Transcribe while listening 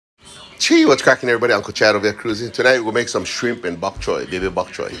Gee, what's cracking, everybody? Uncle Chad over here cruising. Tonight we'll make some shrimp and bok choy, baby bok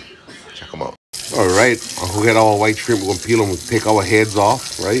choy. Check them out. All right, I'll get our white shrimp. We're gonna peel them. We'll take our heads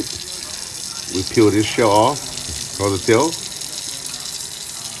off, right? We peel this shell off, draw the tail,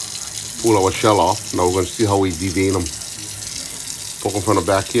 pull our shell off. Now we're gonna see how we devein them. Poke them from the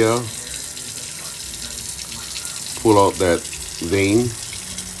back here. Pull out that vein.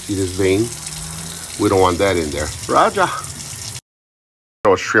 See this vein? We don't want that in there. Raja.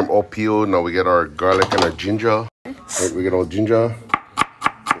 Our shrimp all peeled. Now we get our garlic and our ginger. Right, we get our ginger.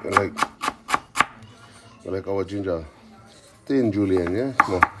 I like our ginger. Thin julienne, yeah?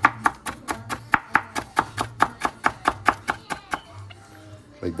 No.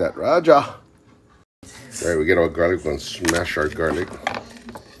 Like that, Raja. Right, we get our garlic. We're gonna smash our garlic.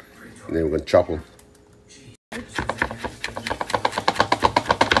 And then we're gonna chop them.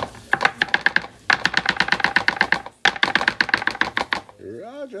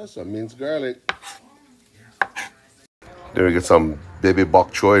 Raja, some minced garlic. Then we get some baby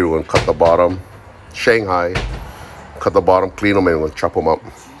bok choy. We're gonna cut the bottom. Shanghai. Cut the bottom, clean them, and we're gonna chop them up.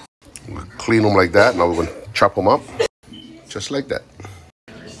 Clean them like that. Now we're gonna chop them up. Just like that.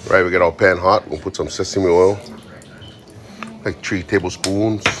 Right, we get our pan hot. We'll put some sesame oil. Like 3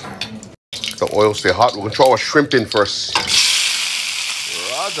 tablespoons. The oil stay hot. We're gonna throw our shrimp in first.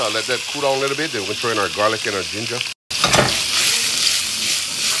 Raja, let that cool down a little bit. Then we're gonna throw in our garlic and our ginger.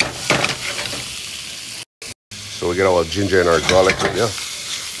 So we get our ginger and our garlic in there.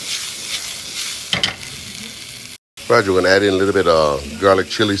 Right, we're gonna add in a little bit of garlic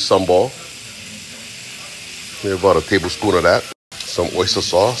chili sambal. Maybe about a tablespoon of that. Some oyster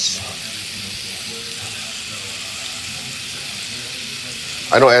sauce.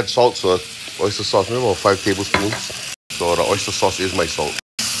 I don't add salt, so oyster sauce, maybe about 5 tablespoons. So the oyster sauce is my salt.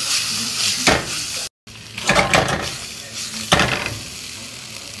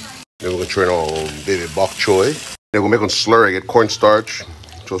 Then we're gonna turn on baby bok choy. Then we'll make a slurry. Get cornstarch.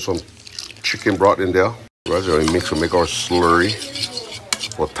 Throw some chicken broth in there. Right, so we mix. We'll make our slurry.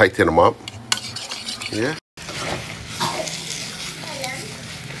 We'll tighten them up. Yeah.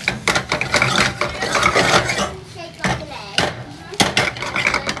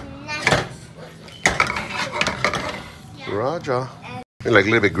 Raja. And like a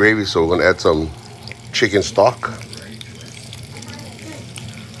little bit gravy, so we're gonna add some chicken stock.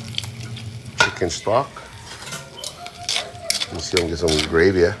 Chicken stock. Let's see if we can get some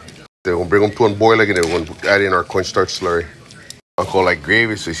gravy. Yeah? Then we'll bring them to a boil again. Then we're gonna add in our cornstarch slurry. Uncle like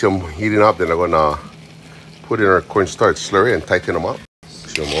gravy, so you see them heating up. Then I'm gonna put in our cornstarch slurry and tighten them up.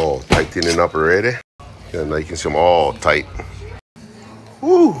 See them all tightening up already. And now you can see them all tight.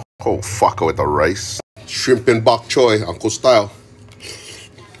 Woo! Oh, fuck with the rice. Shrimp and bok choy, Uncle style.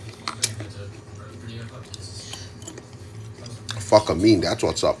 Fuck, I mean, that's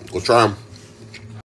what's up. Go try them.